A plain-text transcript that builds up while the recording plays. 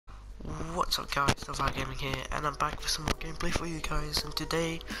What's up guys, Ramsay Gaming here, and I'm back with some more gameplay for you guys, and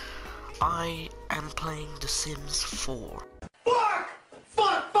today I am playing The Sims 4. Fuck!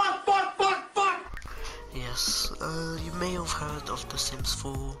 Yes, you may have heard of The Sims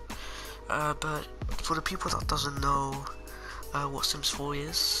 4, but for the people that doesn't know what Sims 4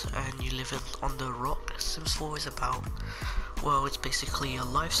 is, and you live on the rock, Sims 4 is about, well, it's basically a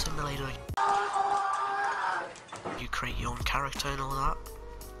life simulator. You create your own character and all that.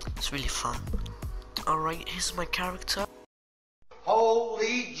 It's really fun. Alright, here's my character.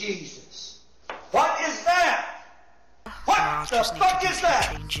 Holy Jesus! What is that? What the just need fuck to do is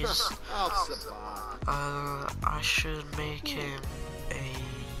that? changes. I should make him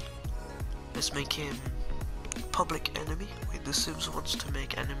let's make him public enemy. Wait, The Sims wants to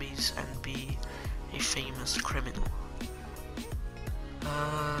make enemies and be a famous criminal.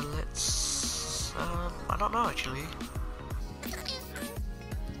 I don't know actually.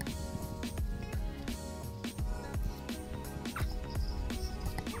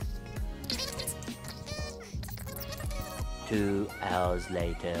 Two hours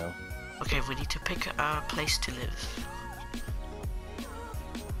later. Okay, we need to pick a place to live.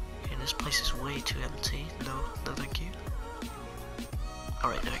 Okay, this place is way too empty. No thank you.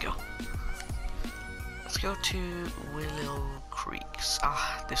 Alright, there we go. Let's go to Willow Creeks.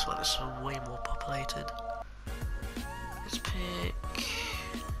 Ah, this one is way more populated. Let's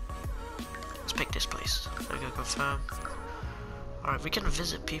pick this place. There we go, confirm. Alright, we can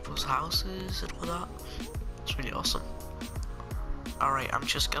visit people's houses and all that. It's really awesome. Alright, I'm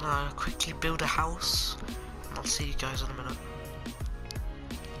just gonna quickly build a house, and I'll see you guys in a minute.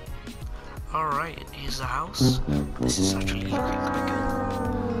 Alright, here's the house. This is actually looking quite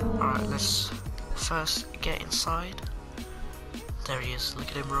good. Alright, let's first get inside. There he is, look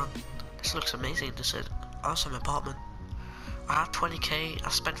at him run. This looks amazing, this is an awesome apartment. I have 20k, I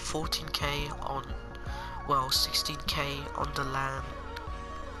spent 14k on, well, 16k on the land.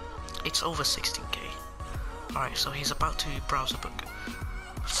 It's over 16k. Alright, so he's about to browse a book.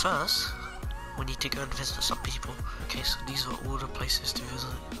 First, we need to go and visit some people. Okay, so these are all the places to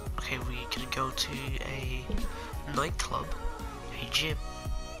visit. Okay, we can go to a nightclub, a gym,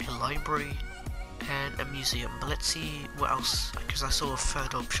 a library, and a museum. But let's see what else, because I saw a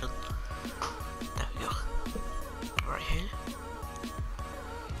third option. There we go. Right here.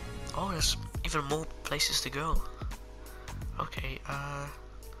 Oh, there's even more places to go. Okay,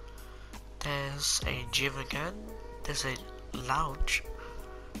 there's a gym again, there's a lounge,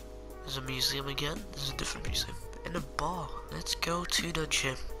 there's a museum again, there's a different museum, and a bar. Let's go to the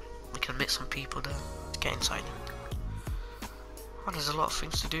gym. We can meet some people there. Let's get inside. Oh, there's a lot of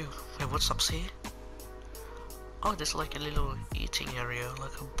things to do. Wait, what's up here? Oh, there's like a little eating area,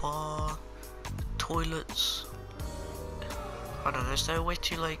 like a bar, toilets. I don't know, is there a way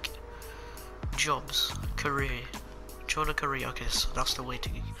to like jobs, career, join a career? Okay, so that's the way to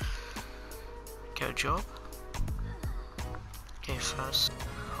get a job. Okay, first.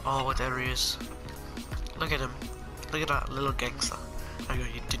 Oh, there he is. Look at him. Look at that little gangster. Oh,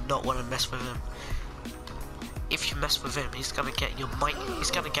 you do not want to mess with him. If you mess with him, he's gonna get your he's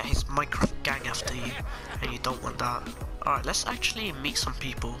gonna get his Minecraft gang after you, and you don't want that. Alright, let's actually meet some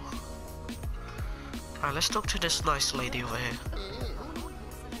people. Alright, let's talk to this nice lady over here.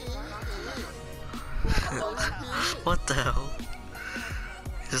 What the hell?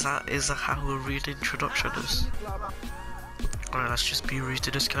 Is that how a real introduction is? Alright, let's just be rude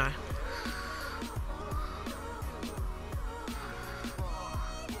to this guy.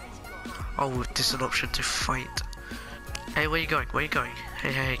 Oh, there's an option to fight. Hey, where you going? Where you going?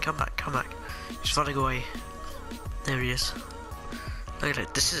 Hey, come back, come back. He's running away. There he is. Look at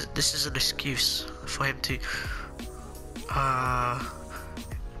it. This is an excuse for him to.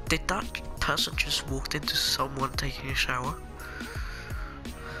 Did that person just walk into someone taking a shower?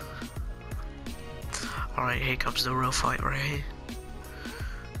 Alright, here comes the real fight right here.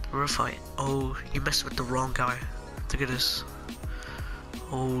 The real fight. Oh, you messed with the wrong guy. Look at this.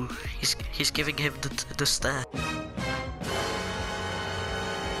 Oh, he's giving him the stare.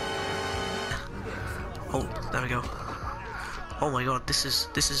 Oh, there we go. Oh my god, this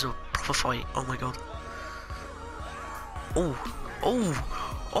is a proper fight. Oh my god. Oh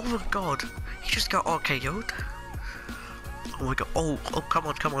my god. He just got RKO'd. Oh my god. Oh, come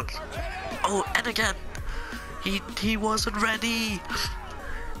on. Oh, and again. He wasn't ready.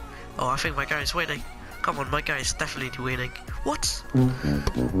 Oh, I think my guy is winning. Come on, my guy is definitely winning. What?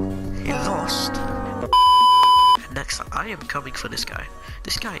 He lost. Next time, I am coming for this guy.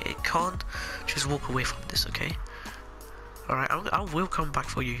 This guy, it can't just walk away from this, okay? Alright, I will come back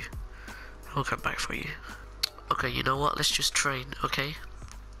for you. I will come back for you. Okay, you know what? Let's just train, okay?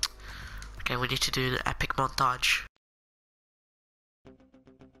 Okay, we need to do the epic montage.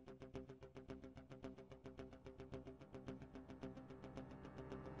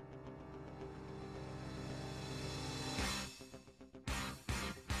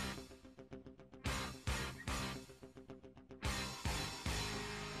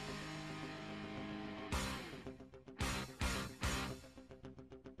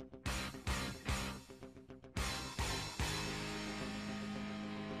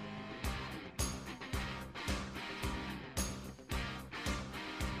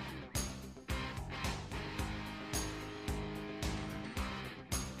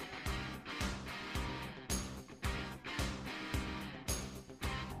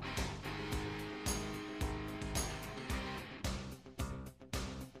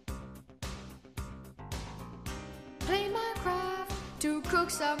 Play Minecraft to cook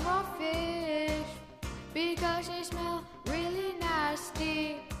some raw fish because they smell really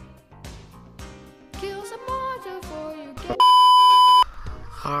nasty. Kill some monster before you get.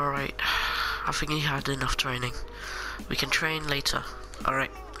 Alright, I think he had enough training. We can train later.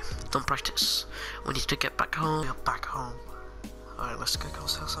 Alright, don't practice. We need to get back home. We're back home. Alright, let's cook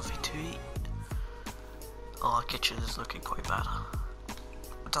ourselves something to eat. Oh, our kitchen is looking quite bad.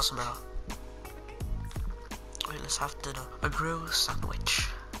 It doesn't matter. Wait, let's have dinner. A grilled sandwich.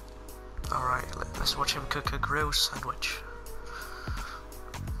 Alright, let's watch him cook a grilled sandwich.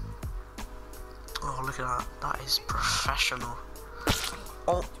 Oh, look at that. That is professional.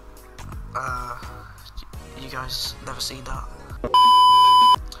 Oh, you guys never seen that.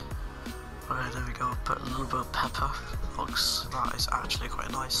 Alright, there we go. Put a little bit of pepper. Looks, that is actually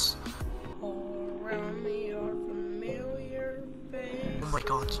quite nice. Around me are familiar faces. Oh my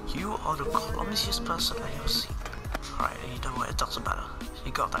god, you are the clumsiest person I have seen. Alright, you know what, it doesn't matter.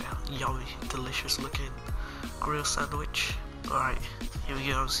 You got that yummy, delicious looking grilled sandwich. Alright, here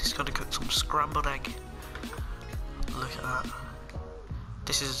he goes. He's gonna cook some scrambled egg. Look at that.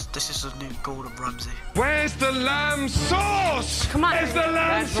 This is the new Gordon Ramsay. Where's the lamb sauce? Come on. Where's the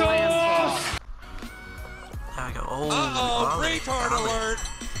lamb That's lamb sauce? There we go. Oh, Uh-oh, Ali, retard Ali. alert!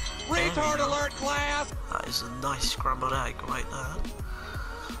 There we Retard go. alert, class! That is a nice scrambled egg right there.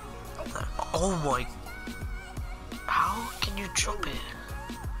 There. Oh my. How can you drop it?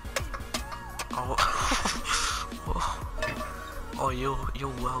 Oh. Oh,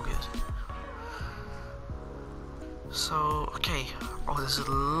 you're well good. So, okay. Oh, there's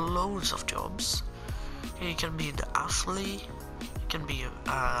loads of jobs. You can be an athlete. You can be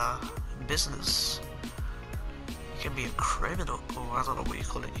a business. You can be a criminal, or I don't know what you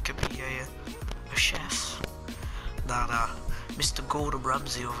call it. You can be a chef. Nah, Mr. Gordon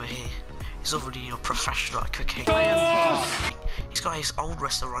Ramsay over here. He's already a professional at cooking. He's got his own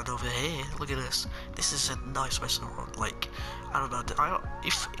restaurant over here. Look at this. This is a nice restaurant. Like, I don't know.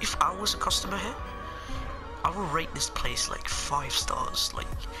 If I was a customer here, I would rate this place like 5 stars. Like,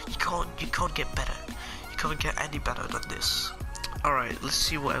 you can't get better. You can't get any better than this. All right, let's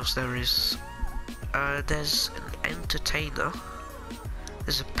see what else there is. There's an entertainer.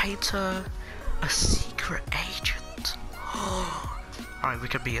 There's a painter. A secret agent. Alright, we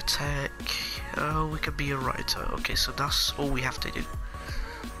can be a tech. We can be a writer. Okay, so that's all we have to do.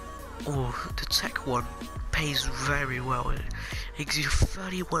 Oh, the tech one pays very well. It gives you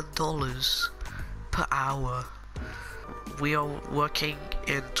 $31 per hour. We are working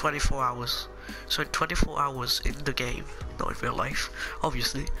in 24 hours. So in 24 hours in the game, not in real life,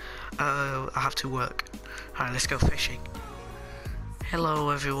 obviously, I have to work. Alright, let's go fishing. Hello,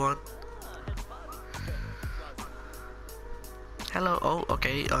 everyone. Hello. Oh,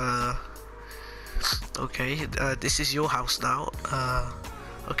 okay. Okay. This is your house now.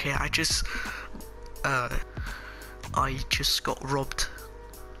 Okay. I just got robbed.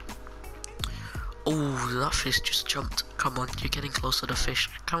 Oh, that fish just jumped. Come on, you're getting close to the fish.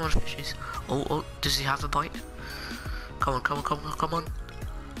 Come on, fishies. Oh, does he have a bite? Come on.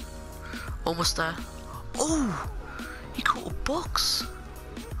 Almost there. Oh, he caught a box.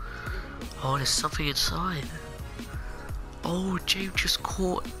 Oh, there's something inside. Oh, James just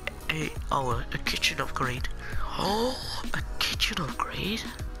caught a kitchen upgrade. Oh, a kitchen upgrade?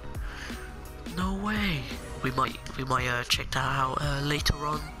 No way. We might check that out later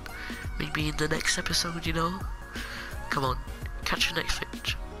on. Maybe in the next episode, you know. Come on, catch the next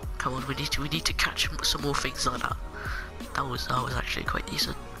fish. Come on, we need to catch some more things like that. That was actually quite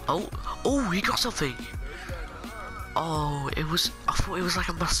decent. Oh, he got something. Oh, I thought it was like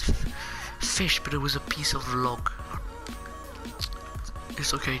a massive fish, but it was a piece of log.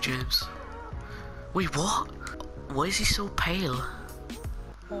 It's okay, James. Wait, what? Why is he so pale?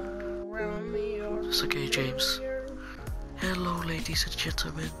 It's okay, James. Hello, ladies and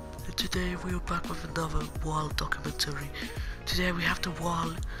gentlemen. and today we are back with another wild documentary. Today we have the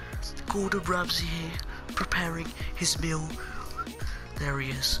wild Gordon Ramsay here, preparing his meal. There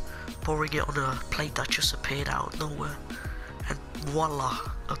he is, pouring it on a plate that just appeared out of nowhere, and voila,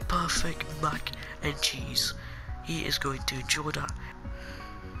 a perfect mac and cheese. He is going to enjoy that.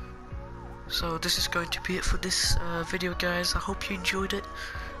 So this is going to be it for this video, guys. I hope you enjoyed it.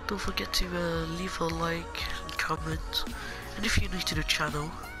 Don't forget to leave a like and comment, and if you're new to the channel,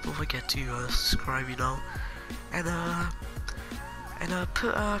 don't forget to subscribe, you know, and put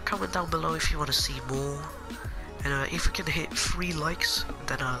a comment down below if you want to see more, and if we can hit 3 likes,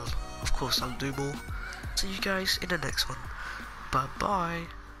 then of course I'll do more. See you guys in the next one. Bye bye.